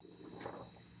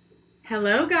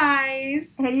Hello,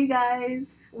 guys. Hey, you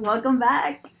guys. Welcome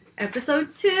back.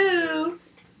 Episode 2.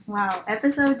 Wow,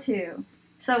 episode 2.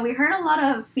 So we heard a lot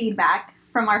of feedback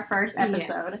from our first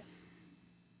episode. Yes.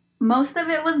 Most of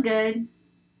it was good.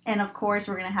 And of course,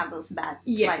 we're going to have those bad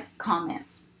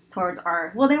comments towards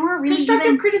our... Well, they weren't really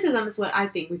constructive criticism is what I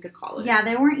think we could call it. Yeah,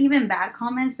 they weren't even bad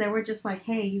comments. They were just like,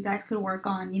 hey, you guys could work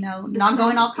on, not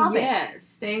going off topic. Yes,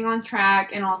 staying on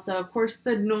track. And also, of course,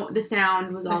 the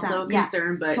sound was also a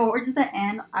concern. But towards the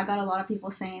end, I got a lot of people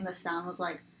saying the sound was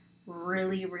like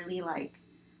really, really like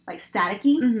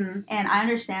staticky. Mm-hmm. And I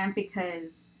understand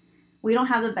because we don't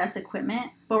have the best equipment,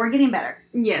 but we're getting better.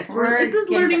 Yes, it's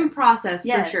a learning process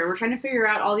for sure. We're trying to figure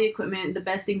out all the equipment, the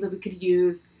best things that we could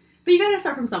use. But you gotta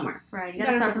start from somewhere. Right, you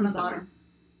gotta start from the bottom.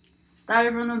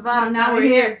 Started from the bottom, now we're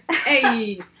here.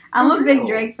 Hey! I'm a big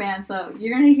Drake fan, so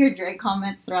you're gonna hear Drake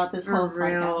comments throughout this whole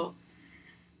podcast.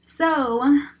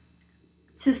 So,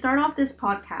 to start off this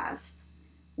podcast,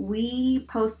 we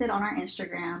posted on our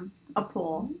Instagram a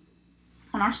poll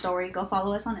on our story. Go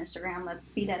follow us on Instagram. Let's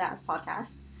be Deadass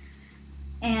Podcast.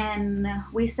 And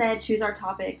we said choose our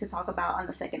topic to talk about on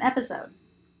the second episode.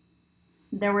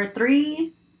 There were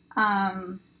 3,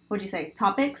 what'd you say,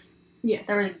 topics? Yes.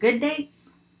 There were good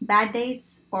dates, bad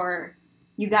dates, or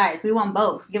you guys, we want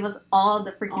both. Give us all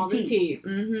the freaking tea.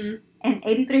 Mm-hmm. And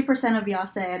 83% of y'all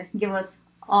said, give us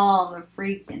all the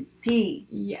freaking tea.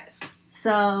 Yes.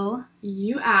 So.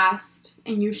 You asked,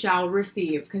 and you shall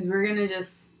receive, because we're going to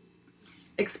just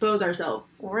expose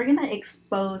ourselves. We're going to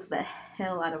expose the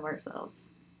hell out of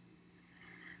ourselves.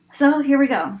 So, here we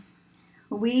go.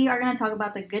 We are going to talk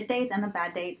about the good dates and the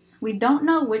bad dates. We don't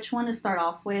know which one to start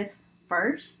off with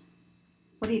first.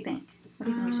 What do you think? What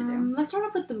do you think we should do? Let's start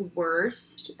off with the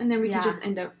worst, and then we can just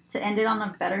end up... To end it on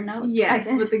a better note?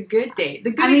 Yes, with the good date.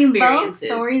 The good experiences.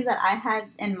 Both stories that I had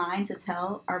in mind to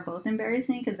tell are both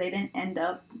embarrassing because they didn't end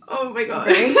up... Oh my god.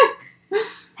 Great.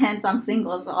 Hence, I'm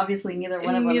single, so obviously neither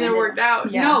one of them Neither worked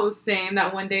out. Yeah. No, same.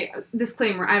 That one date...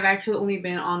 Disclaimer, I've actually only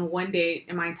been on one date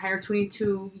in my entire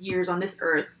 22 years on this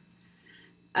earth.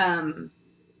 And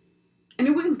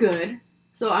it went good.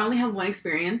 So I only have one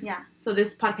experience. Yeah. So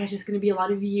this podcast is going to be a lot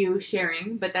of you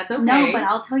sharing, but that's okay. No, but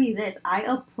I'll tell you this. I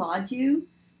applaud you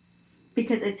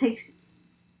because it takes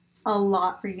a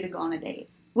lot for you to go on a date,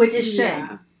 which it should.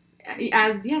 Yeah.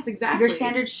 Yes, exactly. Your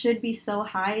standards should be so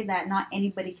high that not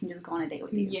anybody can just go on a date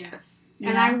with you. Yes.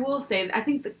 And I will say, I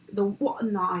think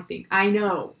I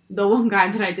know the one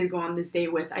guy that I did go on this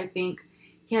date with, I think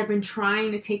he had been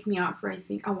trying to take me out for,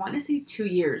 I want to say 2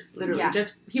 years, literally. Yeah.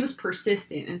 He was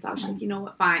persistent. And so I was like, you know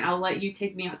what, fine, I'll let you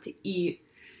take me out to eat.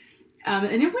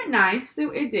 And it went nice.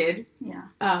 It did. Yeah.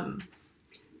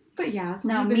 But yeah.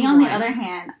 No, me on the other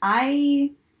hand, I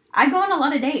go on a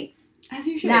lot of dates. As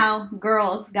you should. Now,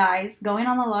 girls, guys, going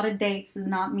on a lot of dates does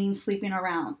not mean sleeping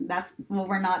around. That's what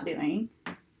we're not doing.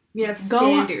 We have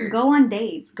standards. Go on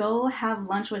dates. Go have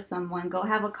lunch with someone. Go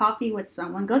have a coffee with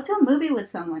someone. Go to a movie with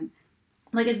someone.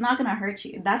 Like, it's not going to hurt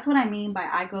you. That's what I mean by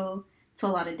I go to a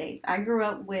lot of dates. I grew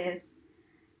up with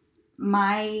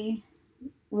my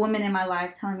woman in my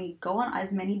life telling me, go on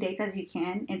as many dates as you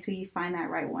can until you find that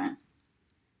right one.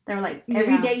 They were like,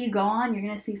 every day you go on, you're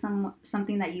going to see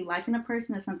something that you like in a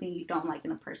person and something you don't like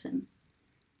in a person.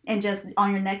 And just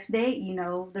on your next date, you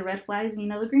know the red flags and you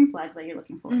know the green flags that you're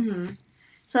looking for. Mm-hmm.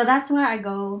 So that's why I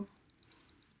go,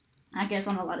 I guess,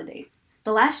 on a lot of dates.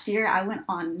 The last year, I went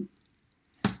on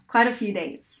quite a few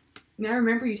dates. I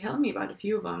remember you telling me about a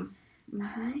few of them.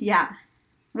 Mm-hmm. Yeah.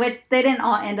 Which they didn't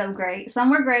all end up great. Some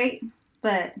were great,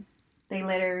 but they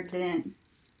later didn't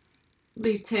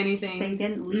lead to anything. They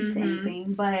didn't lead to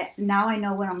anything. But now I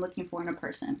know what I'm looking for in a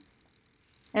person.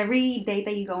 Every date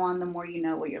that you go on, the more you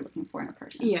know what you're looking for in a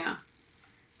person. Yeah.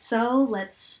 So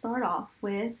let's start off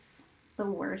with the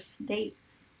worst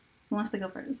dates. Who wants to go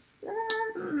first?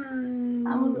 I'm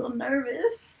a little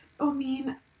nervous. Oh,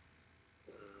 you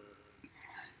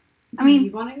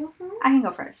want to go first? I can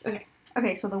go first.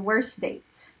 Okay, so the worst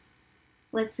date.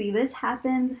 Let's see. This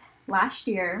happened last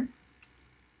year.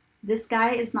 This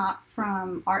guy is not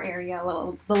from our area,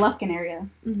 the Lufkin area.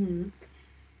 Mm-hmm.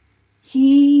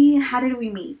 How did we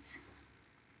meet?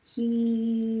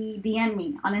 He DM'd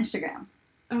me on Instagram.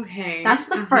 Okay. That's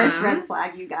the first red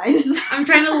flag, you guys. I'm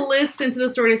trying to listen to the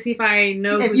story to see if I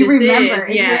know if who you this remember, is.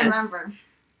 If yes. you remember.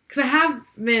 Because I have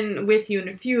been with you in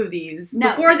a few of these. No.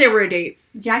 Before there were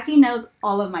dates. Jackie knows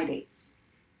all of my dates.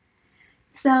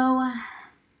 So,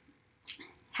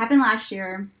 happened last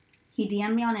year. He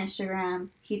DM'd me on Instagram.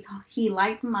 He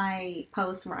liked my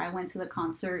post where I went to the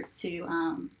concert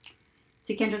to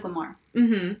to Kendrick Lamar.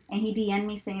 Mm-hmm. And he DM'd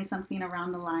me saying something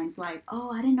around the lines like,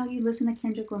 oh, I didn't know you listen to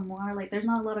Kendrick Lamar. Like, there's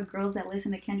not a lot of girls that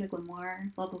listen to Kendrick Lamar,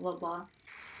 blah, blah, blah, blah.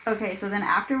 Okay, so then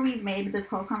after we made this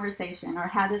whole conversation, or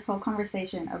had this whole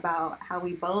conversation about how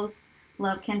we both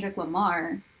love Kendrick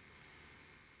Lamar,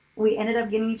 we ended up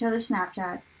getting each other's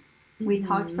Snapchats. We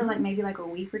talked for like maybe like a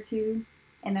week or two,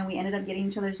 and then we ended up getting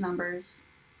each other's numbers.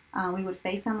 We would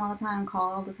FaceTime all the time,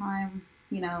 call all the time,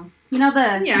 you know the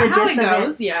how gist it of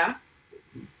goes, it. yeah.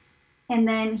 And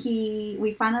then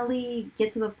we finally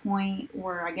get to the point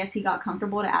where I guess he got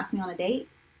comfortable to ask me on a date.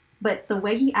 But the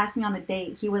way he asked me on a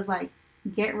date, he was like,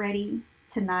 get ready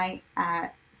tonight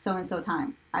at so-and-so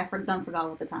time. I forgot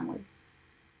what the time was.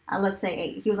 Let's say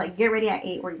 8. He was like, get ready at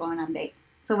 8, we're going on a date.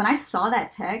 So when I saw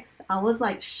that text, I was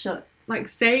like shook. Like,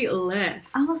 say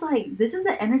less. I was like, this is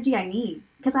the energy I need.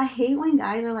 Because I hate when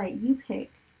guys are like, you pick.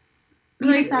 You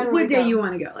like, decide what day you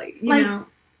want to go. Like, you know.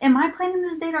 Am I planning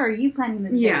this date or are you planning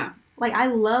this date? Yeah. Like, I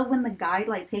love when the guy,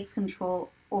 like, takes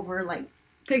control over, like...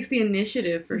 Takes the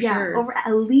initiative, for sure. Yeah, over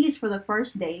at least for the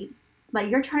first date. Like,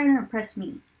 you're trying to impress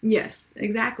me. Yes,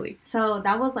 exactly. So,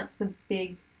 that was, like, the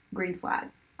big green flag.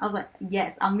 I was like,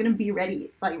 yes, I'm going to be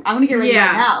ready. Like, I'm going to get ready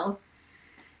right now.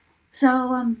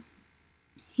 So,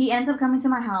 he ends up coming to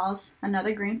my house.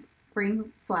 Another green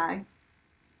flag.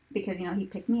 Because, he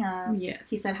picked me up.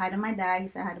 Yes. He said hi to my dad. He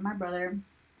said hi to my brother.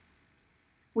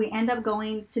 We end up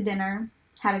going to dinner.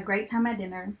 Had a great time at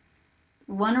dinner.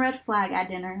 One red flag at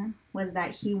dinner was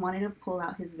that he wanted to pull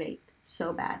out his vape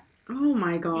so bad. Oh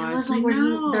my gosh. It was like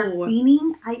they're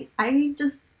fiending. I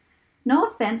just, no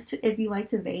offense to if you like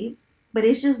to vape, but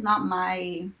it's just not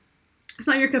my... It's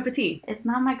not your cup of tea. It's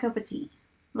not my cup of tea.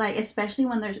 Like, especially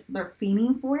when they're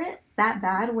fiending for it that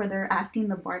bad, where they're asking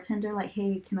the bartender, like,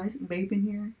 hey, can I vape in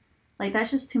here? Like,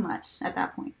 that's just too much at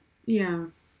that point. Yeah.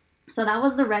 So that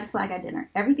was the red flag at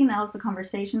dinner. Everything else, the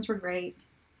conversations were great.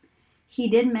 He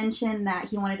did mention that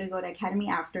he wanted to go to Academy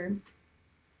after.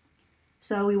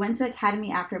 So we went to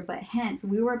Academy after, but hence,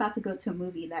 we were about to go to a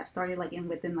movie that started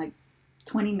within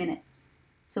 20 minutes.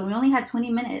 So we only had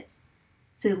 20 minutes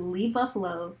to leave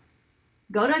Buffalo,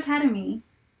 go to Academy,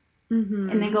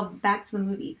 and then go back to the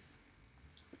movies.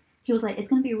 He was like, it's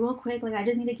going to be real quick. Like, I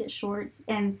just need to get shorts.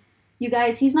 And you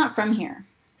guys, he's not from here.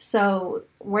 So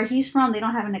where he's from, they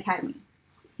don't have an Academy.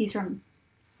 He's from,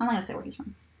 I'm not going to say where he's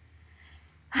from.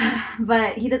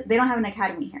 But they don't have an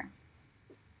Academy here.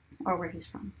 Or where he's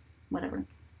from. Whatever.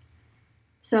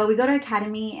 So we go to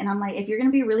Academy, and I'm like, if you're going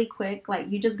to be really quick,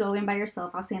 like, you just go in by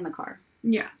yourself. I'll stay in the car.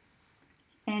 Yeah.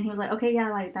 And he was like, okay, yeah,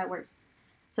 like, that works.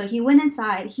 So he went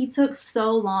inside. He took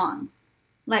so long.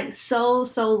 Like, so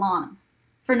long.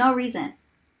 For no reason.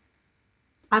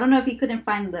 I don't know if he couldn't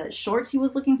find the shorts he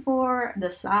was looking for, the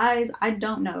size. I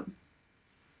don't know.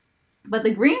 But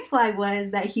the green flag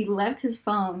was that he left his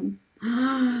phone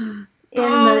in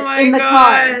the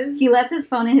car. He left his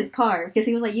phone in his car because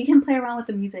he was like, you can play around with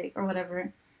the music or whatever.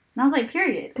 And I was like,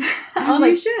 period. I was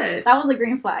like, should. That was a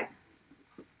green flag.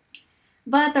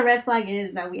 But the red flag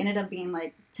is that we ended up being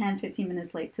 10, 15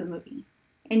 minutes late to the movie.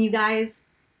 And you guys,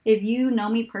 if you know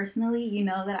me personally, you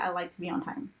know that I like to be on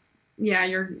time. Yeah,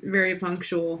 you're very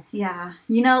punctual. Yeah.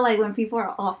 When people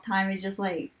are off time, it just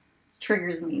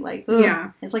triggers me.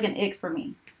 Yeah. It's like an ick for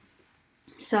me.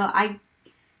 So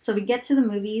we get to the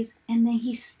movies, and then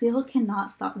he still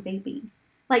cannot stop vaping.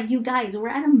 Like, you guys, we're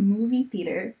at a movie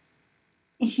theater,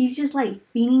 and he's just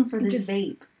fiending for this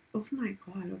vape. Oh my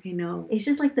god, okay, no. It's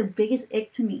just the biggest ick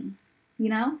to me,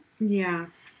 Yeah.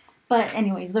 But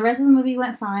anyways, the rest of the movie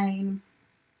went fine.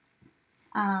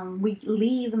 We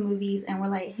leave the movies, and we're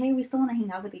like, hey, we still want to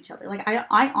hang out with each other.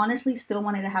 I honestly still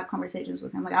wanted to have conversations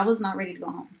with him. I was not ready to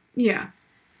go home. Yeah.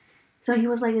 So he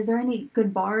was like, is there any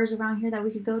good bars around here that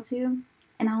we could go to?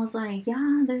 And I was like,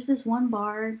 yeah, there's this one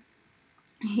bar.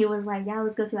 He was like, yeah,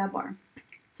 let's go to that bar.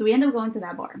 So we end up going to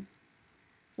that bar.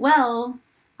 Well,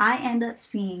 I end up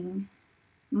seeing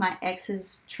my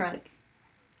ex's truck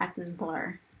at this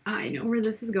bar. I know where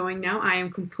this is going now. I am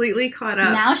completely caught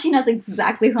up. Now she knows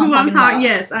exactly who I'm talking about.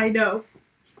 Yes, I know.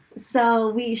 So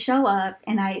we show up,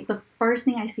 and the first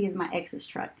thing I see is my ex's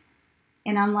truck.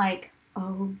 And I'm like,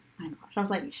 oh my gosh. I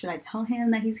was like, should I tell him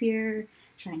that he's here?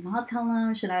 Should I not tell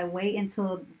him? Should I wait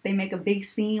until they make a big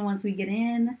scene once we get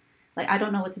in? I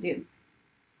don't know what to do.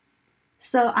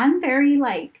 So I'm very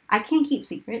I can't keep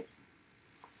secrets.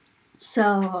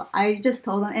 So I just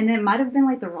told him, and it might have been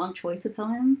the wrong choice to tell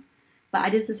him, but I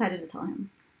just decided to tell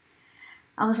him.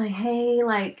 I was like, hey,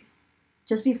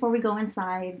 just before we go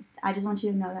inside, I just want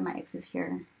you to know that my ex is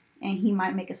here, and he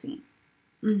might make a scene.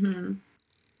 Mm-hmm.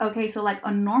 Okay, so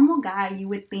a normal guy you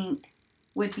would think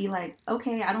would be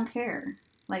okay, I don't care.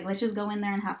 Let's just go in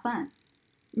there and have fun.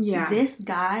 Yeah. This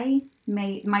guy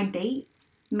my date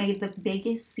made the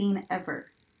biggest scene ever.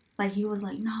 Like, he was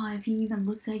like, no, if he even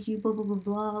looks at you, blah, blah, blah,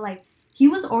 blah. Like, he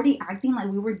was already acting like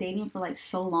we were dating for, like,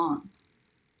 so long.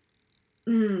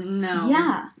 No.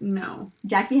 Yeah. No.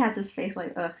 Jackie has his face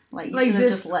like, ugh. Like, you should have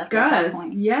just left at that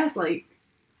point. Yes, like,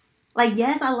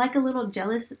 yes, I like a little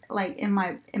jealous, like, in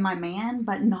my man,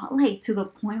 but not, like, to the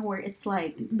point where it's,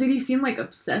 like... Did he seem, like,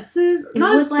 obsessive? It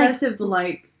Not was, obsessive, but,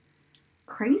 like...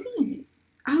 Crazy.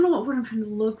 I don't know what word I'm trying to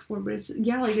look for, but it's...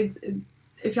 Yeah, like,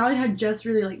 if y'all had just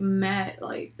really, like, met,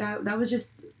 like, that was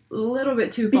just a little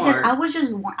bit too far. Because I was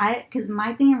just... Because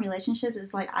my thing in relationships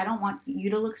is, like, I don't want you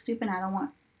to look stupid, I don't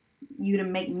want you to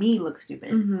make me look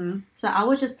stupid. Mm-hmm. So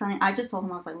I just told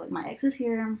him, I was like, look, my ex is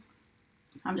here.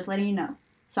 I'm just letting you know.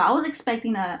 So I was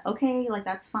expecting okay, like,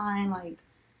 that's fine. Like,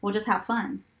 we'll just have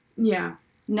fun. Yeah.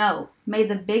 No. Made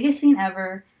the biggest scene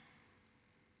ever.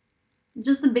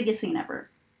 Just the biggest scene ever.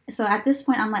 So at this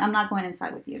point, I'm like, I'm not going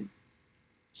inside with you.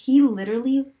 He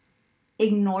literally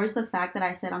ignores the fact that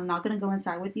I said, I'm not going to go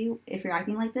inside with you if you're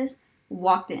acting like this.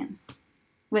 Walked in.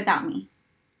 Without me.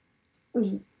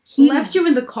 He left you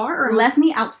in the car? Or left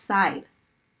me outside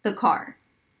the car.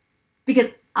 Because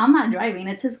I'm not driving.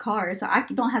 It's his car. So I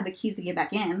don't have the keys to get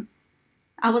back in.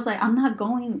 I was like, I'm not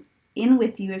going in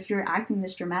with you if you're acting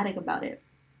this dramatic about it.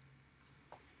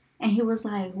 And he was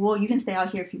like, well, you can stay out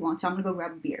here if you want to. I'm going to go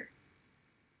grab a beer.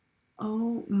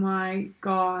 Oh my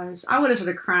gosh. I would have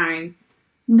started crying.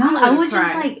 No, I was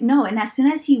just like, no. And as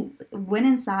soon as he went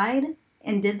inside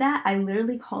and did that, I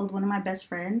literally called one of my best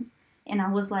friends. And I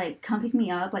was like, come pick me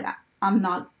up. Like,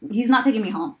 he's not taking me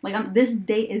home. Like, this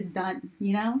date is done,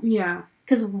 you know? Yeah.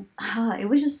 Because it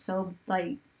was just so,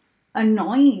 like,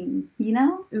 annoying, you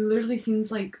know? It literally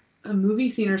seems like a movie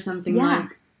scene or something. Yeah.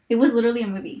 Like. It was literally a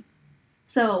movie.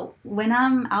 So, when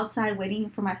I'm outside waiting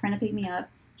for my friend to pick me up,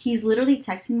 he's literally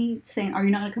texting me saying, are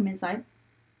you not going to come inside?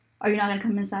 Are you not going to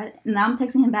come inside? And I'm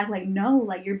texting him back like, no,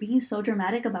 like, you're being so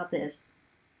dramatic about this.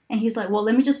 And he's like, well,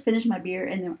 let me just finish my beer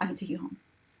and then I can take you home.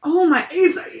 Oh my,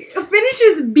 finish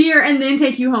his beer and then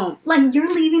take you home. Like,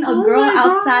 you're leaving a girl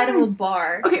outside of a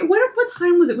bar. Okay, what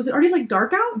time was it? Was it already, like,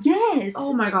 dark out? Yes.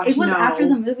 Oh my gosh, it was after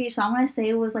the movie, so I'm going to say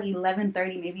it was, like,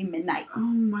 11:30, maybe midnight. Oh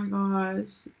my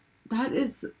gosh. That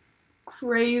is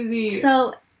crazy.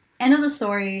 So, end of the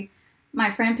story.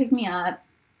 My friend picked me up.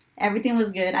 Everything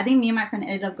was good. I think me and my friend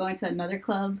ended up going to another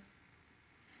club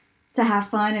to have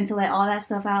fun and to let all that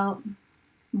stuff out.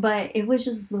 But it was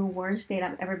just the worst date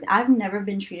I've ever been. I've never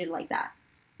been treated like that.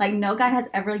 Like, no guy has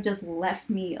ever just left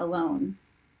me alone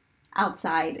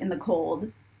outside in the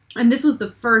cold. And this was the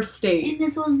first date. And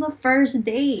this was the first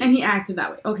date. And he acted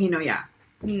that way. Okay, no, yeah.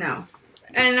 No.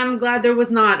 And I'm glad there was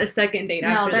not a second date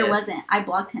after this. No, there wasn't. I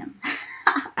blocked him.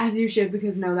 As you should,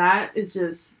 because no, that is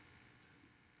just...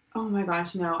 Oh my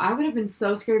gosh, no. I would have been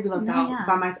so scared to be left out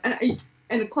by myself.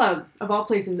 In a club, of all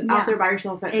places, out there by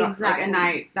yourself at like, at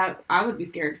night. That I would be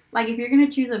scared. Like, if you're going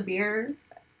to choose a beer...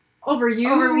 Over you?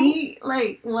 Over me?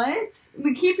 Like, what?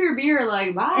 Keep your beer,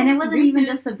 like, bye. And it wasn't even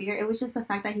just the beer. It was just the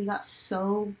fact that he got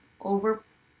so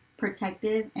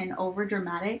overprotective and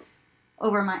over-dramatic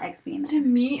over my ex being there. To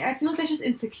me, I feel like that's just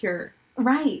insecure.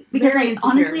 Right. Because, Very like, insecure.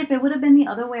 Honestly, if it would have been the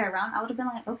other way around, I would have been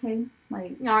like, okay,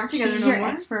 like, y'all aren't together she's no your more.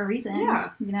 ex for a reason. Yeah.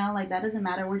 You know, like, that doesn't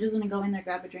matter. We're just going to go in there,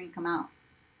 grab a drink, come out.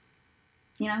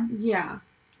 You know? Yeah.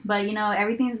 But, you know,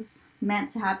 everything's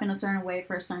meant to happen a certain way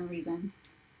for a certain reason.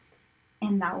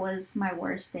 And that was my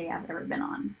worst day I've ever been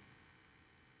on.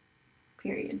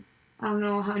 Period. I don't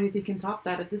know how anything can top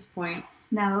that at this point.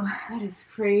 No. That is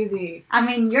crazy. I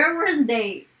mean, your worst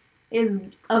date is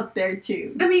up there,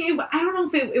 too. I mean, I don't know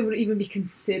if it would even be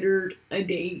considered a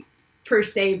date per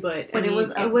se, but it was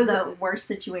the worst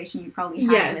situation you probably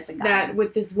had with the guy. Yes, that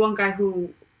with this one guy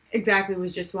who exactly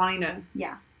was just wanting to...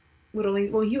 Yeah. He would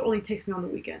only text me on the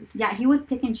weekends. Yeah, he would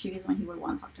pick and choose when he would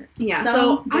want to talk to her. Yeah,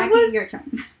 so Jackie, your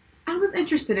turn. I was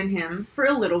interested in him for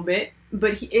a little bit,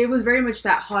 but it was very much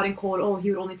that hot and cold. Oh, he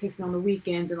would only text me on the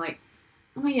weekends, and like,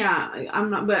 oh yeah, I'm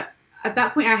not. But at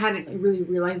that point, I hadn't really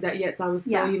realized that yet. So I was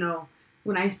still, you know,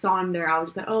 when I saw him there, I was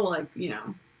just like, oh, like, you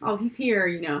know, oh, he's here,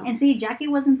 you know. And see, Jackie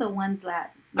wasn't the one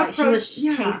that like she was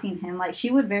chasing him. Like,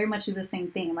 she would very much do the same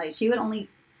thing. Like, she would only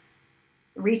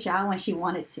reach out when she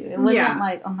wanted to. It wasn't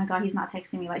like, oh my god, he's not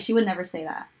texting me. Like, she would never say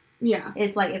that. Yeah.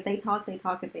 It's like, if they talk, they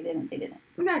talk. If they didn't, they didn't.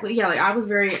 Exactly. Yeah, like, I was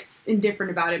very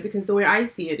indifferent about it because the way I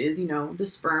see it is, you know, the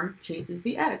sperm chases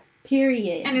the egg.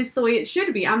 Period. And it's the way it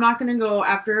should be. I'm not going to go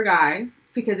after a guy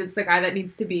because it's the guy that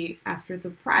needs to be after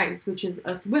the prize, which is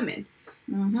us women.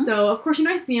 Mm-hmm. So, of course, you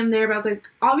know, I see him there, but I was like,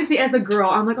 obviously, as a girl,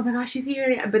 I'm like, oh my gosh, she's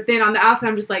here. But then on the outside,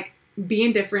 I'm just like, be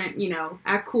indifferent, you know,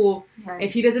 act cool. Right.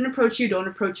 If he doesn't approach you, don't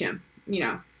approach him, you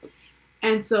know.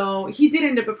 And so he did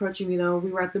end up approaching me, though. We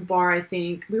were at the bar, I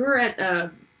think. We were at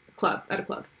a club.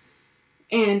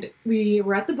 And we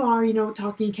were at the bar,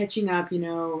 talking, catching up,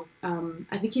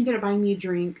 I think he ended up buying me a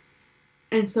drink.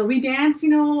 And so we danced, a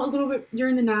little bit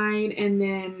during the night. And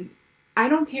then I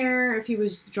don't care if he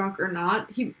was drunk or not.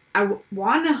 I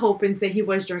want to hope and say he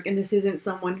was drunk. And this isn't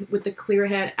someone with a clear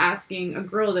head asking a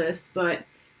girl this. But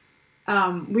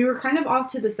we were kind of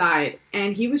off to the side.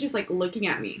 And he was just, like, looking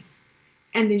at me.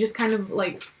 And then just kind of,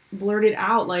 like, blurted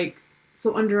out, like,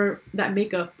 so under that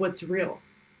makeup, what's real?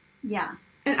 Yeah.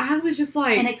 And I was just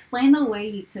like... And explain the way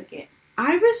you took it.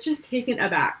 I was just taken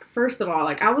aback. First of all,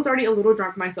 like, I was already a little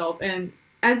drunk myself. And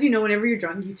as you know, whenever you're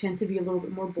drunk, you tend to be a little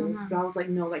bit more bold. Mm-hmm. But I was like,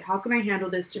 no, like, how can I handle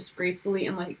this just gracefully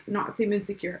and, like, not seem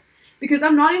insecure? Because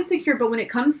I'm not insecure, but when it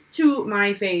comes to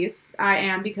my face, I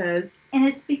am because... And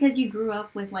it's because you grew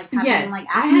up with, like, having, like,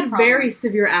 acne I had problems. very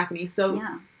severe acne. So...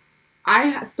 Yeah.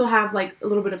 I still have, like, a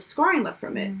little bit of scarring left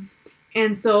from it.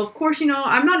 And so, of course,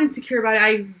 I'm not insecure about it.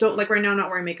 I don't, like, right now I'm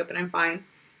not wearing makeup and I'm fine.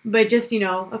 But just,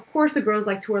 of course the girls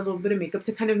like to wear a little bit of makeup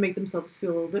to kind of make themselves feel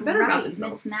a little bit better about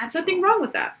themselves. It's natural. Nothing wrong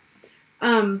with that.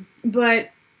 But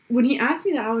when he asked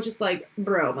me that, I was just like,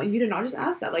 bro, like, you did not just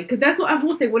ask that. Like, because that's what I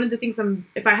will say. One of the things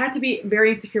if I had to be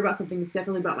very insecure about something, it's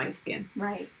definitely about my skin.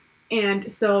 Right.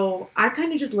 And so I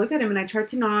kind of just looked at him and I tried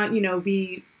to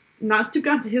not stoop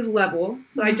down to his level.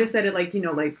 So I just said it like,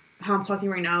 like how I'm talking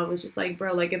right now. It was just like,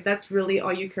 bro, like, if that's really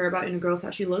all you care about in a girl is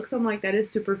how she looks, I'm like, that is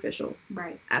superficial.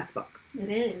 Right. As fuck. It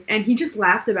is. And he just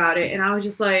laughed about it. And I was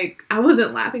just like, I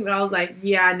wasn't laughing, but I was like,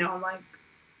 yeah, no, I'm like,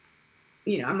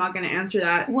 I'm not going to answer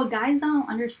that. What guys don't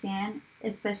understand,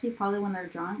 especially probably when they're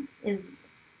drunk, is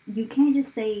you can't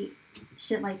just say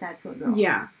shit like that to a girl.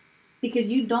 Yeah. Because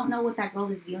you don't know what that girl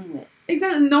is dealing with.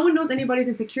 Exactly. No one knows anybody's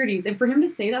insecurities. And for him to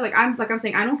say that, like I'm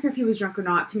saying, I don't care if he was drunk or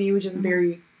not. To me, it was just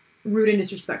very rude and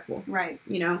disrespectful. Right.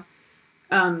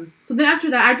 So then after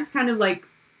that, I just kind of like,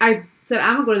 I said,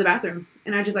 I'm going to go to the bathroom.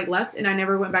 And I just like left and I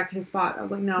never went back to his spot. I was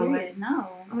like, no. No.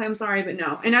 I was like, I'm sorry, but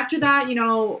no. And after that,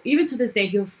 even to this day,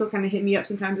 he'll still kind of hit me up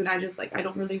sometimes. And I just like, I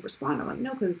don't really respond. I'm like,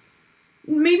 no, because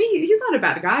maybe he's not a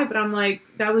bad guy. But I'm like,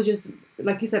 that was just,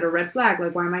 like you said, a red flag.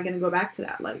 Like, why am I going to go back to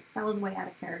that? Like, that was way out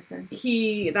of character.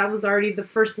 That was already the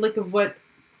first lick of what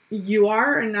you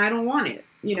are. And I don't want it,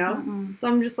 So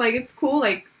I'm just like, it's cool.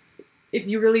 Like, if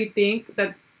you really think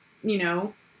that,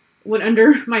 what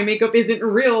under my makeup isn't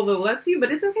real, well, let's see.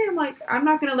 But it's okay. I'm like, I'm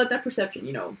not going to let that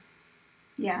perception,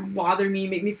 bother me,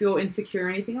 make me feel insecure or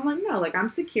anything. I'm like, no, like, I'm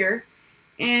secure.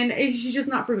 And it's just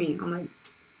not for me. I'm like,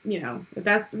 if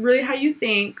that's really how you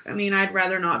think, I mean, I'd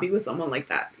rather not be with someone like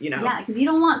that, Yeah, because you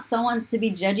don't want someone to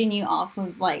be judging you off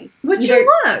of, like...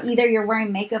 Either you're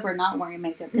wearing makeup or not wearing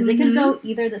makeup. Because it could go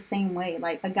either the same way.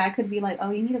 Like, a guy could be like, oh,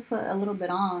 you need to put a little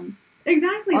bit on.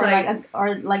 Exactly.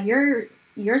 Or like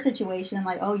your situation,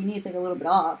 like, oh, you need to take a little bit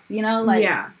off. Like...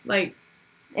 Yeah, like...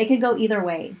 It could go either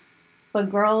way. But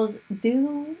girls,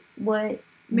 do what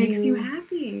makes you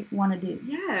happy. Want to do.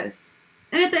 Yes.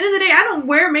 And at the end of the day, I don't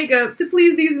wear makeup to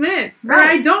please these men. Right. Or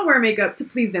I don't wear makeup to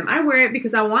please them. I wear it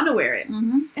because I want to wear it.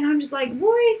 Mm-hmm. And I'm just like,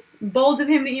 boy, bold of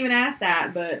him to even ask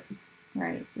that, but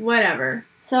whatever.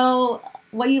 So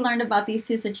what you learned about these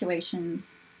two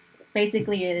situations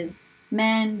basically is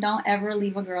men, don't ever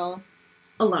leave a girl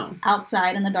alone.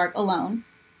 Outside in the dark alone.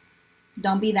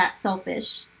 Don't be that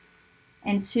selfish.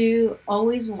 And two,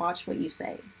 always watch what you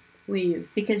say.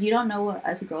 Please. Because you don't know what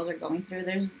us girls are going through.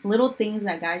 There's little things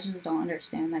that guys just don't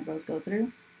understand that girls go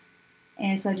through.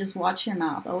 And so just watch your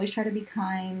mouth. Always try to be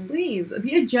kind. Please.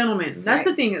 Be a gentleman. That's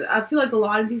the thing. I feel like a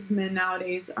lot of these men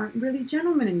nowadays aren't really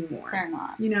gentlemen anymore. They're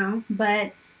not.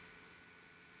 But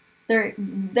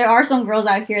there are some girls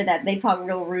out here that they talk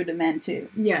real rude to men too.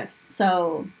 Yes.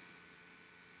 So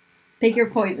pick your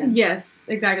poison. Yes,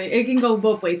 exactly. It can go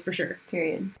both ways for sure.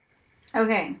 Period.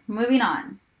 Okay, moving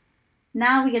on.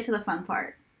 Now we get to the fun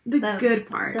part. The good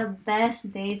part. The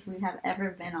best dates we have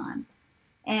ever been on.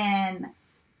 And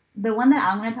the one that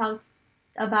I'm going to talk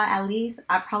about, at least,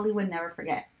 I probably would never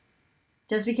forget.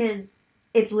 Just because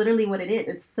it's literally what it is.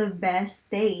 It's the best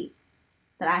date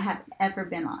that I have ever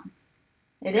been on.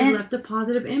 It left a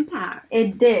positive impact.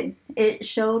 It did. It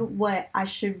showed what I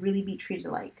should really be treated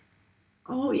like.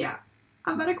 Oh, yeah.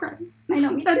 I'm about to cry. I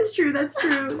know, me too. That's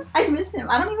true. I miss him.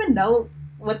 I don't even know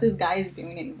what this guy is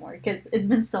doing anymore because it's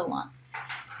been so long.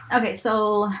 Okay,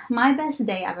 so my best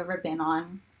day I've ever been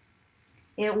on,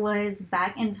 it was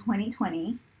back in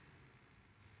 2020.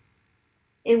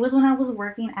 It was when I was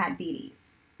working at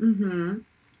DD's. Mm-hmm.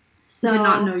 So did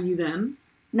not know you then.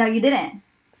 No, you didn't.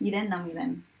 You didn't know me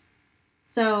then.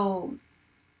 So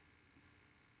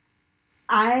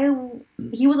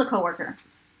he was a coworker,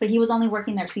 but he was only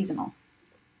working there seasonal.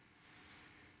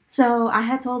 So I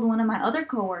had told one of my other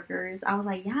coworkers, I was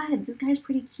like, yeah, this guy's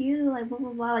pretty cute, like blah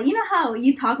blah blah. Like, you know how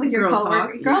you talk with your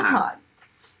coworker, girl talk.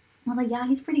 I was like, yeah,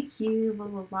 he's pretty cute, blah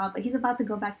blah blah. But he's about to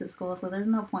go back to school, so there's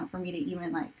no point for me to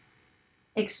even like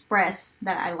express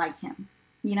that I like him,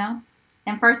 you know.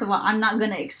 And first of all, I'm not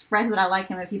gonna express that I like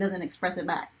him if he doesn't express it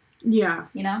back. Yeah,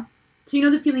 you know. So you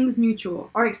know the feeling is mutual.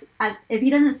 Or if he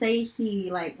doesn't say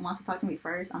he like wants to talk to me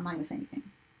first, I'm not gonna say anything,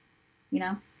 you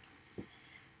know.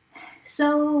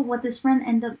 So what this friend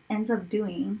ends up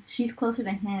doing, she's closer to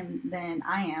him than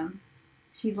I am.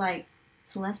 She's like,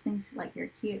 Celeste thinks like you're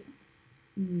cute.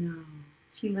 No.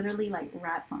 She literally like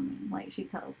rats on me, like she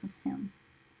tells him.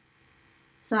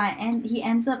 So he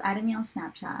ends up adding me on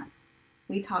Snapchat.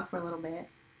 We talk for a little bit.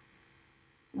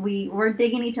 We're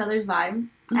digging each other's vibe.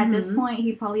 Mm-hmm. At this point,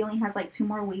 he probably only has like 2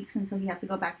 more weeks until he has to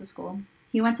go back to school.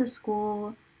 He went to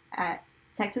school at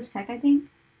Texas Tech, I think.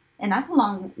 And that's a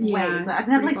long way. So I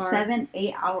think that's like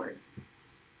 7-8 hours.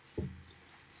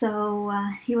 So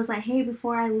he was like, hey,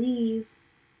 before I leave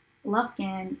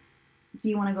Lufkin, do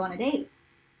you want to go on a date?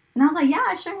 And I was like,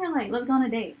 yeah, sure. Like, let's go on a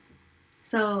date.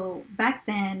 So back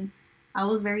then, I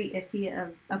was very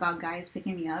iffy about guys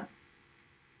picking me up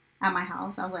at my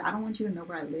house. I was like, I don't want you to know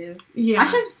where I live. Yeah. I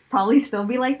should probably still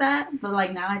be like that. But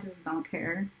like now I just don't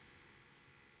care.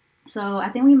 So I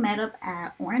think we met up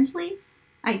at Orange Leaf.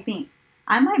 I think.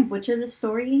 I might butcher this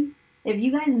story. If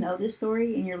you guys know this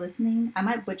story and you're listening, I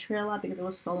might butcher it a lot because it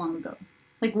was so long ago.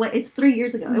 Like, what? It's 3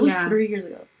 years ago. It was 3 years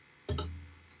ago.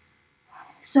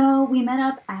 So, we met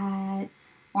up at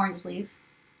Orange Leaf.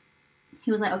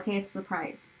 He was like, okay, it's a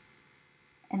surprise.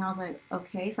 And I was like,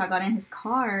 okay. So, I got in his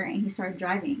car and he started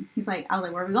driving. I was like,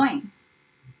 where are we going?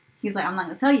 He was like, I'm not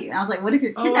going to tell you. And I was like, what if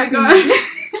you're kidnapping me?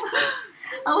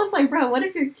 I was like, bro, what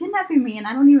if you're kidnapping me and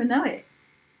I don't even know it?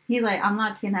 He's like, I'm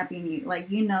not kidnapping you.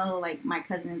 Like, you know, like, my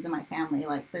cousins and my family.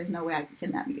 Like, there's no way I could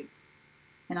kidnap you.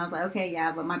 And I was like, okay,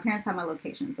 yeah, but my parents have my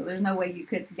location, so there's no way you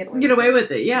could get away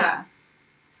with it. Yeah.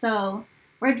 So,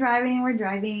 we're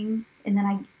driving, and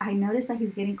then I noticed that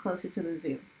he's getting closer to the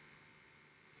zoo.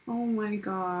 Oh, my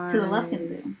God. To the Lufkin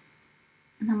Zoo.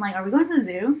 And I'm like, are we going to the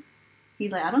zoo?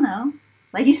 He's like, I don't know.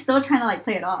 Like, he's still trying to, like,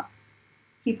 play it off.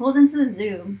 He pulls into the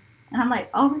zoo. And I'm like,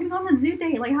 oh, we're going to go on a zoo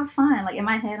date. Like, have fun. Like, in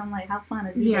my head, I'm like, have fun,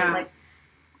 a zoo date. Like,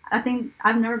 I think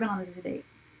I've never been on a zoo date.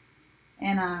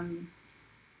 And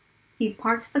he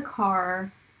parks the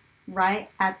car right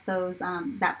at those,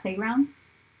 that playground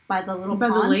by the little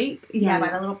pond. By the lake? Yeah, by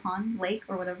the little pond, lake,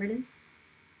 or whatever it is.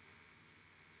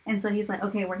 And so he's like,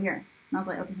 okay, we're here. And I was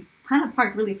like, okay, he kind of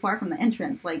parked really far from the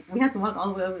entrance. Like, we had to walk all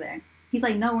the way over there. He's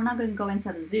like, no, we're not going to go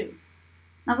inside the zoo.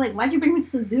 And I was like, why'd you bring me to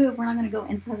the zoo if we're not going to go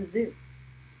inside the zoo?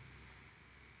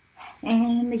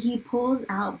 And he pulls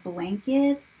out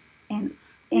blankets and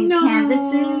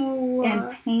canvases and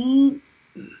paint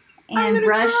and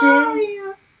brushes.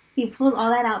 Cry. He pulls all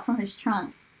that out from his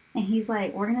trunk. And he's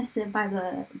like, we're going to sit by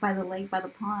the lake, by the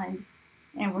pond,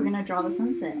 and we're going to draw the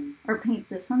sunset or paint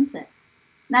the sunset.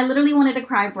 And I literally wanted to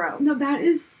cry, bro. No, that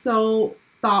is so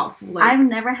thoughtful. Like, I've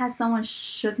never had someone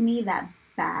shook me that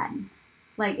bad.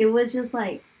 Like, it was just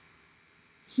like,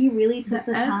 he really took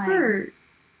the time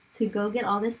to go get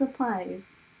all the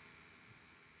supplies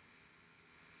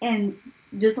and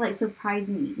just, like, surprise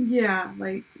me. Yeah,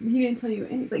 like, he didn't tell you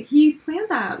anything. Like, he planned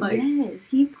that. Like, yes,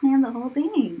 he planned the whole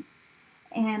thing.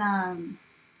 And,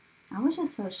 I was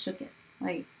just so shook.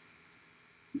 Like,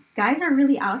 guys are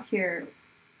really out here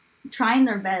trying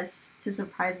their best to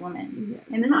surprise women. Yes.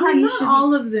 And this is how you should. Not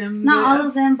all of them. Not all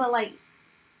of them, but, like,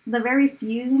 the very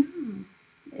few.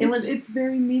 Yeah. It's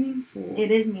very meaningful.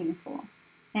 It is meaningful.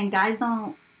 And guys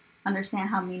don't understand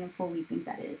how meaningful we think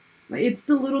that is. Like, it's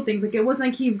the little things. Like, it wasn't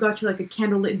like he got you, like, a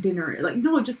candlelit dinner. Like,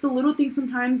 no, just the little things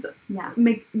sometimes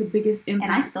make the biggest impact.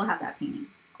 And I still have that painting.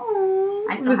 Oh,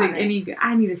 I still have it.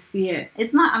 I need to see it.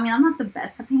 It's not, I mean, I'm not the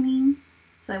best at painting,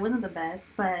 so it wasn't the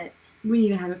best, but we need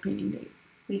to have a painting date.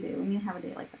 We do. We need to have a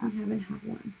date like that. We haven't had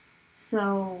one.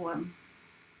 So,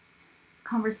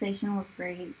 conversation was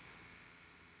great.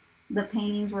 The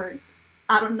paintings were,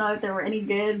 I don't know if they were any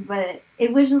good, but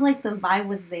it was just like the vibe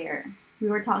was there. We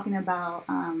were talking about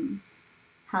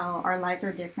how our lives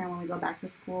are different when we go back to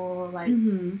school. Like,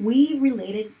 we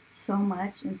related so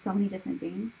much in so many different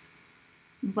things.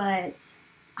 But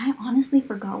I honestly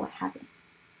forgot what happened.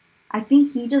 I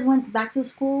think he just went back to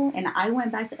school, and I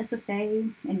went back to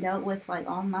SFA and dealt with, like,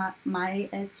 all my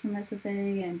ex from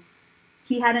SFA, and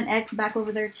he had an ex back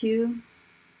over there too.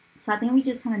 So I think we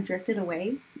just kind of drifted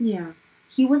away. Yeah.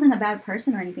 He wasn't a bad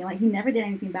person or anything. Like, he never did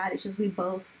anything bad. It's just we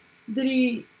both. Did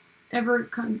he ever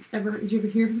did you ever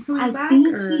hear him coming back? I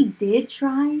think he did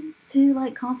try to,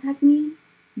 like, contact me,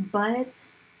 but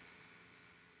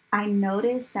I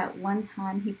noticed that one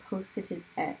time he posted his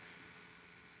ex.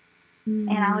 And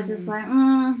I was just like,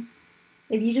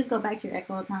 if you just go back to your ex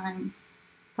all the time,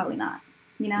 probably not.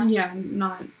 You know? Yeah,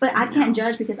 not. But I can't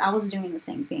judge because I was doing the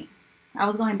same thing. I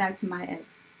was going back to my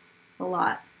ex a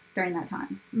lot during that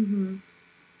time. Mm-hmm.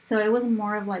 So it was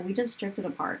more of like, we just drifted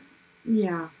apart.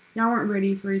 Yeah. Y'all weren't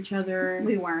ready for each other.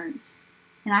 We weren't.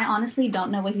 And I honestly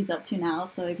don't know what he's up to now.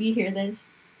 So if you hear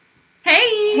this,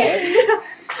 hey!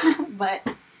 but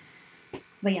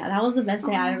yeah, that was the best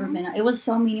day I've ever been on. It was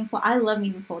so meaningful. I love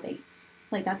meaningful dates.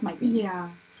 Like, that's my thing. Yeah.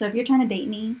 So if you're trying to date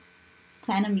me,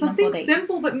 plan a meaningful Something date.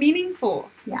 simple but meaningful.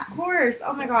 Yeah. Of course.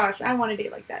 Oh my gosh. I want a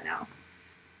date like that now.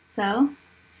 So,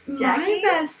 Jackie? My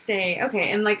best day.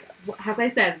 Okay, and like, as I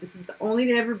said, this is the only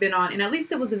date I've ever been on, and at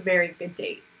least it was a very good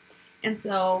date. And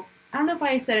so, I don't know if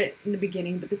I said it in the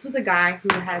beginning, but this was a guy who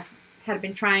had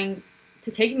been trying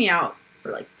to take me out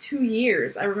for like 2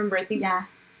 years. I remember, I think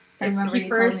he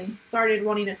first started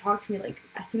wanting to talk to me like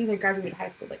as soon as I graduated high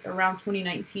school, like around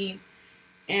 2019.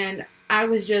 And I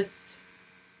was just,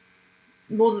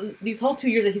 these whole 2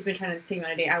 years that he's been trying to take me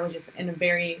on a date, I was just in a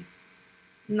very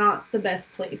not the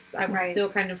best place. I was still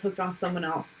kind of hooked on someone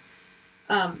else.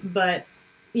 But,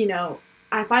 you know,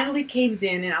 I finally caved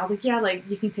in and I was like, yeah, like,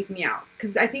 you can take me out.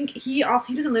 Because I think he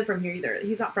doesn't live from here either.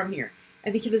 He's not from here.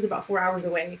 I think he lives about 4 hours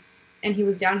away. And he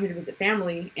was down here to visit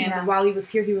family. And while he was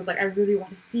here, he was like, I really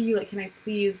want to see you. Like, can I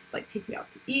please, like, take you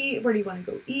out to eat? Where do you want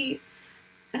to go eat?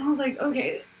 And I was like,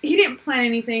 okay. He didn't plan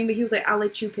anything, but he was like, I'll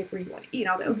let you pick where you want to eat. And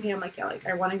I was like, okay. I'm like, yeah, like,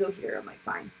 I want to go here. I'm like,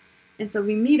 fine. And so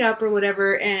we meet up or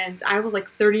whatever. And I was like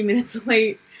 30 minutes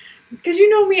late. Because you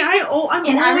know me, I'm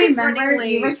always running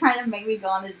late. You were trying to make me go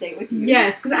on this date with you.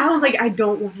 Yes, because I was like, I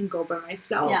don't want to go by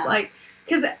myself. Yeah. Like,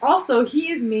 because also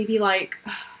he is maybe like,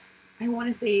 I want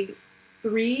to say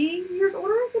 3 years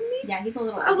older than me. Yeah, he's a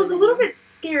little. So I was a little bit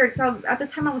scared because at the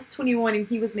time I was 21 and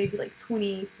he was maybe like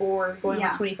 24, going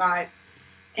on 25.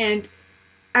 And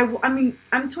I mean,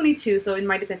 I'm 22, so in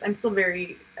my defense, I'm still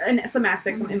very, in some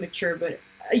aspects, I'm immature. But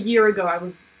a year ago, I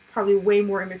was probably way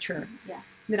more immature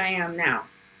than I am now.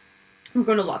 I'm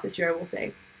going a lot this year, I will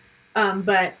say.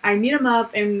 But I meet him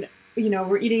up and, you know,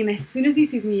 we're eating. And as soon as he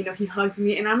sees me, you know, he hugs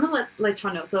me. And I'm going to let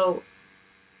y'all know. So,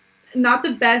 not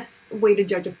the best way to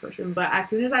judge a person. But as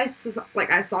soon as I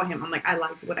saw him, I'm like, I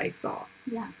liked what I saw.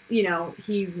 Yeah. You know,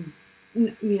 he's,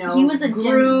 you know, he was a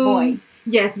gym boy.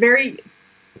 Yes,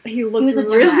 he looked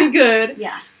really good.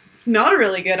 Yeah. Smelled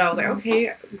really good. I was like,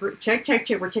 okay, check.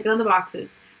 We're checking on the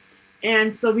boxes.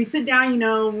 And so we sit down, you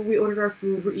know, we ordered our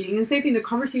food, we're eating. And the same thing, the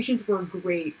conversations were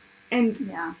great.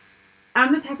 And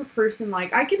I'm the type of person,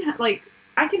 like, I can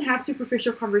have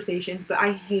superficial conversations, but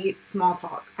I hate small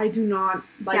talk. I do not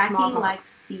like small talk. Jackie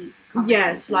likes deep conversations.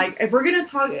 Yes, like, if we're going to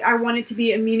talk, I want it to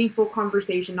be a meaningful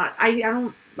conversation. I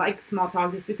don't like small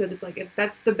talk just because it's like, if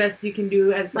that's the best you can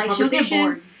do as a conversation. She'll get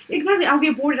bored. Exactly, I'll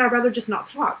get bored and I'd rather just not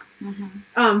talk.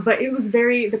 But it was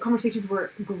the conversations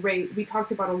were great. We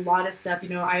talked about a lot of stuff. You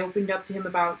know, I opened up to him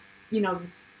about, you know,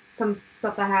 some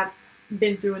stuff I have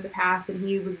been through in the past, and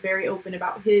he was very open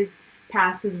about his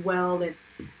past as well. And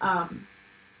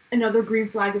another green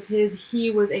flag of his,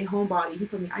 he was a homebody. He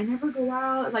told me, I never go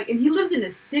out. Like, and he lives in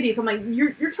a city, so I'm like,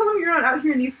 you're telling me you're not out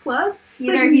here in these clubs?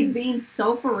 Either he's being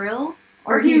so for real,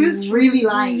 or he was really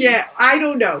lying. Yeah, I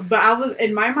don't know. But I was,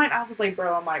 in my mind, I was like,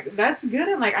 bro, I'm like, that's good.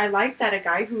 I'm like, I like that a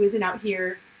guy who isn't out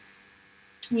here,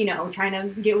 you know, trying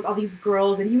to get with all these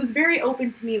girls. And he was very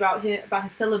open to me about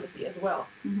his celibacy as well.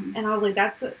 And I was like,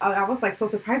 I was like so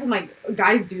surprised. I'm like,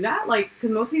 guys do that? Like,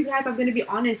 because most of these guys, I'm going to be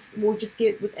honest, will just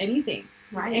get with anything.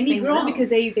 Right. Any girl,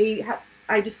 because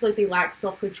I just feel like they lack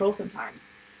self-control sometimes.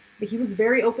 But he was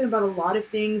very open about a lot of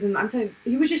things, and I'm telling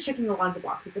you, he was just checking a lot of the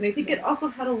boxes. And I think it also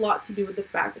had a lot to do with the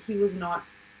fact that he was not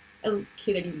a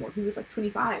kid anymore. He was like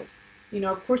 25. You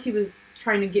know, of course he was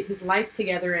trying to get his life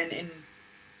together and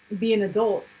be an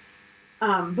adult.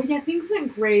 But yeah, things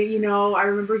went great. You know, I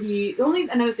remember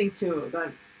another thing too,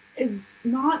 that is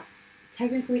not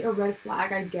technically a red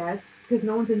flag, I guess, because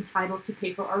no one's entitled to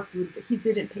pay for our food, but he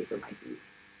didn't pay for my food.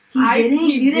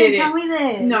 You didn't tell me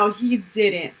this. No, he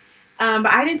didn't.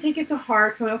 But I didn't take it to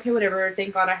heart. So I'm like, okay, whatever.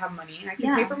 Thank God I have money and I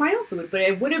can pay for my own food. But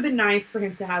it would have been nice for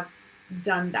him to have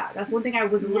done that. That's one thing I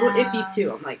was a little iffy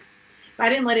too. I'm like, but I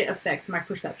didn't let it affect my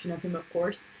perception of him, of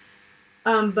course.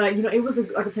 But you know, it was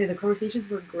I can tell you, the conversations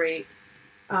were great.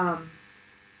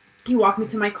 He walked me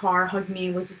to my car, hugged me,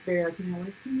 and was just very like, you know, I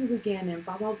want to see you again, and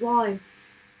blah blah blah. And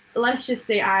let's just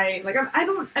say I'm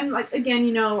like, again,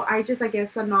 you know, I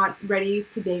guess I'm not ready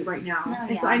to date right now.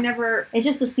 So I never. It's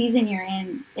just the season you're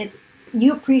in.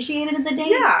 You appreciated the date.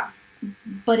 Yeah.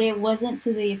 but it wasn't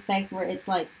to the effect where it's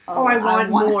like, I want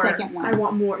more. a second one. I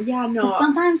want more. Yeah, no. Because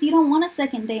sometimes you don't want a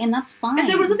second date, and that's fine. And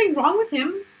there was nothing wrong with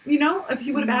him, you know? If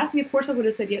he would have Mm-hmm. asked me, of course I would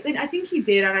have said yes. And I think he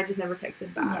did, and I just never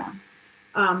texted back.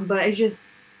 Yeah. But it's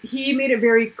just, he made it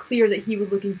very clear that he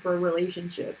was looking for a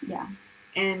relationship. Yeah.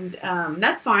 And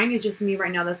that's fine. It's just me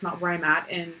right now. That's not where I'm at.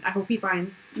 And I hope he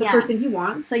finds the Yeah. person he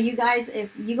wants. So you guys,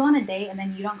 if you go on a date and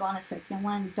then you don't go on a second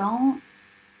one, don't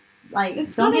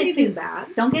It's don't not get anything too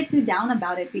bad. don't get too down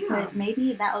about it, because Yeah.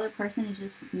 maybe that other person is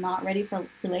just not ready for a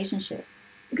relationship.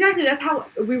 Exactly. That's how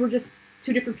we were, just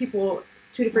two different people,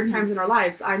 two different Mm-hmm. times in our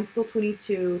lives. I'm still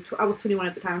 22. I was 21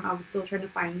 at the time. I was still trying to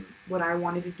find what I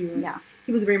wanted to do. Yeah.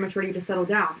 He was very much ready to settle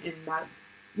down, and that,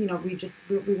 you know, we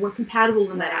weren't compatible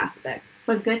in that aspect.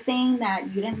 But good thing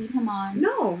that you didn't lead him on.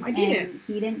 No, I didn't. And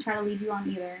he didn't try to lead you on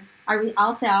either.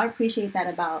 I'll say I appreciate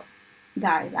that about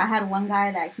guys. I had one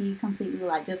guy that he completely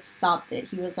just stopped it.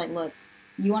 He was like, "Look,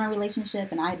 you want a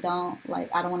relationship, and I don't want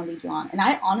to lead you on." And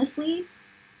I honestly,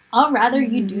 I'd rather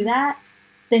you do that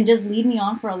than just lead me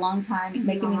on for a long time,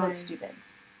 making me look stupid.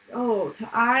 Oh,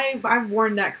 I've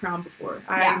worn that crown before.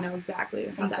 I know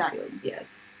exactly how that feels.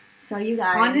 Yes. So you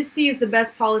guys, honesty is the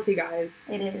best policy, guys.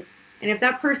 It is. And if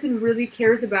that person really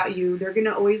cares about you, they're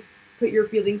gonna always put your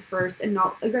feelings first, and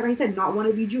not, exactly like I said, not want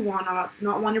to lead you on,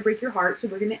 not want to break your heart. So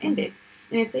we're gonna end it.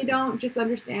 And if they don't, just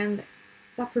understand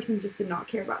that person just did not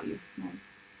care about you. Right.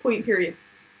 Point. Period.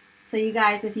 So you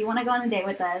guys, if you want to go on a date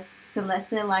with us,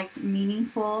 Celeste likes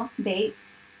meaningful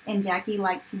dates, and Jackie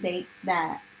likes dates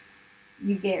that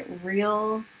you get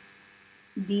real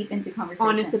deep into conversation.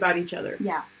 Honest about each other.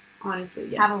 Yeah. Honestly,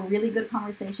 yes. Have a really good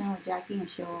conversation with Jackie, and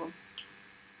she'll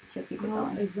keep it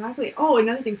going. Exactly. Oh,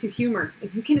 another thing too, humor.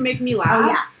 If you can make me laugh. Oh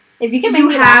yeah. If you can make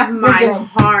me have laugh, my you're good.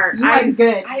 heart. You are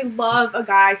good. I love a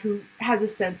guy who has a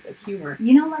sense of humor.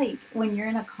 You know, like when you're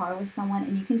in a car with someone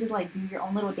and you can just do your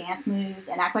own little dance moves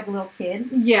and act like a little kid.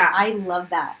 Yeah. I love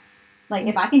that. Like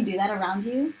if I can do that around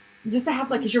you, just to have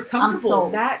because you're comfortable. I'm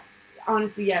sold. That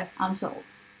honestly, yes. I'm sold.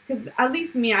 Because at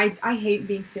least me, I hate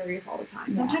being serious all the time.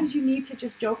 Yeah. Sometimes you need to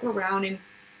just joke around and,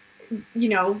 you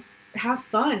know, have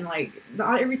fun. Like,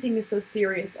 not everything is so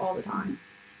serious all the time.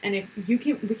 And if we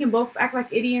can both act like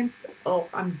idiots, oh,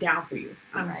 I'm down for you.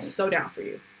 I'm so down for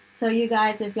you. So you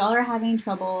guys, if y'all are having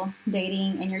trouble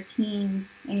dating in your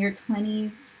teens, in your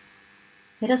 20s,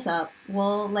 hit us up.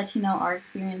 We'll let you know our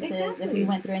experiences, if we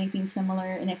went through anything similar.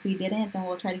 And if we didn't, then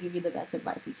we'll try to give you the best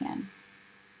advice we can.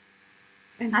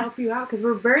 And help you out, because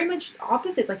we're very much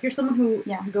opposites. Like, you're someone who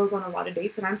goes on a lot of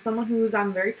dates, and I'm someone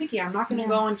I'm very picky. I'm not going to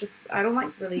go and I don't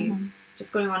like really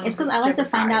just going on. It's because I like to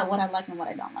find out what I like and what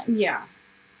I don't like. Yeah.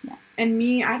 Yeah. And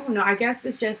me, I don't know. I guess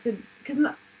it's just because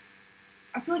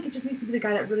I feel like it just needs to be the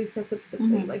guy that really steps up to the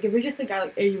plate. Like, if it's just the guy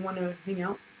like, hey, you want to hang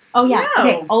out? Oh, yeah. No.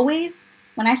 Okay, always,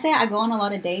 when I say I go on a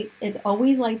lot of dates, it's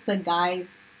always like the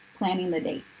guys planning the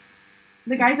dates.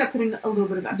 The guys that put in a little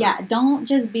bit of effort. Yeah, don't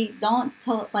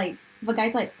tell, like, if a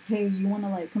guy's like, hey, you want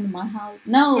to, come to my house?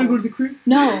 No. Want to go to the crib?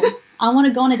 No. I want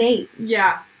to go on a date.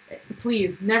 Yeah.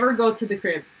 Please, never go to the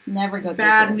crib. Never go to the crib.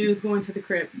 Bad news going to the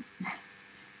crib.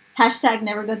 Hashtag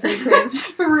never go to the crib.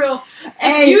 For real.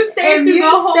 Hey, if you stayed through the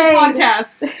whole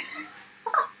podcast.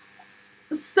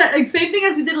 Same thing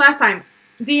as we did last time.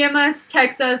 DM us,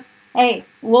 text us. Hey,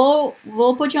 we'll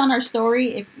put you on our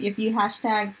story if you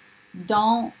hashtag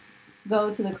don't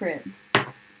go to the crib.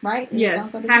 Right?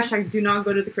 Yes. Hashtag do not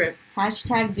go to the crib.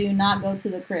 Hashtag do not go to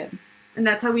the crib. And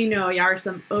that's how we know y'all are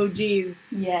some OGs.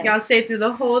 Yes. Y'all stay through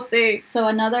the whole thing. So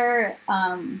another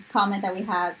comment that we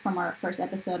had from our first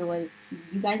episode was,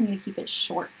 you guys need to keep it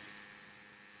short.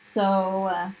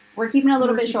 So we're keeping it a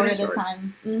little bit shorter this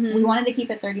time. Mm-hmm. We wanted to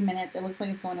keep it 30 minutes. It looks like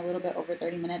it's going a little bit over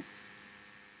 30 minutes.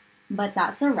 But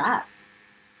that's a wrap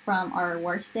from our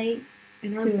worst date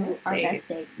to our best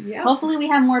date. Yep. Hopefully we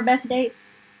have more best dates,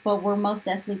 but we're most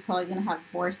definitely probably going to have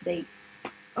worst dates.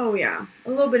 Oh, yeah. A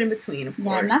little bit in between, of course.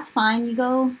 Yeah, and that's fine. You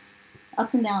go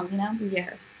ups and downs, you know?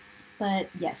 Yes. But,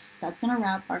 yes, that's going to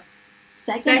wrap our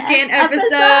second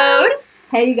episode.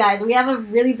 Hey, you guys, we have a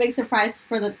really big surprise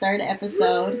for the third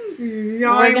episode.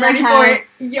 Y'all ain't ready for it.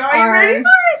 Y'all ain't ready for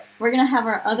it. We're going to have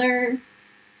our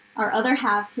other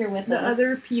half here with us. The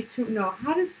other P2. No,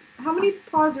 how many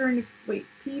pods are in the... Wait,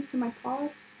 P to my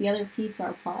pod? The other P to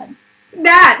our pod.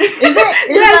 That! Is it? Yes,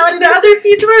 that what it is? The other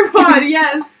P to our pod,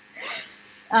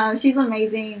 yes. She's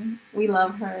amazing. We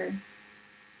love her.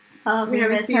 We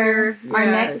miss her.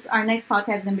 Yes. Our next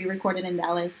podcast is gonna be recorded in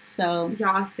Dallas, so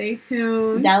y'all stay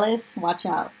tuned. Dallas, watch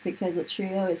out because the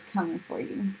trio is coming for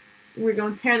you. We're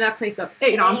gonna tear that place up.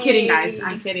 Hey, no, I'm kidding, guys.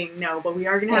 I'm kidding. No, but we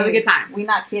are gonna have a good time. We're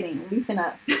not kidding. We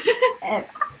finna.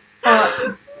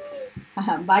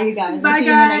 Bye, you guys. Bye, we'll see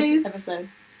you in the next episode.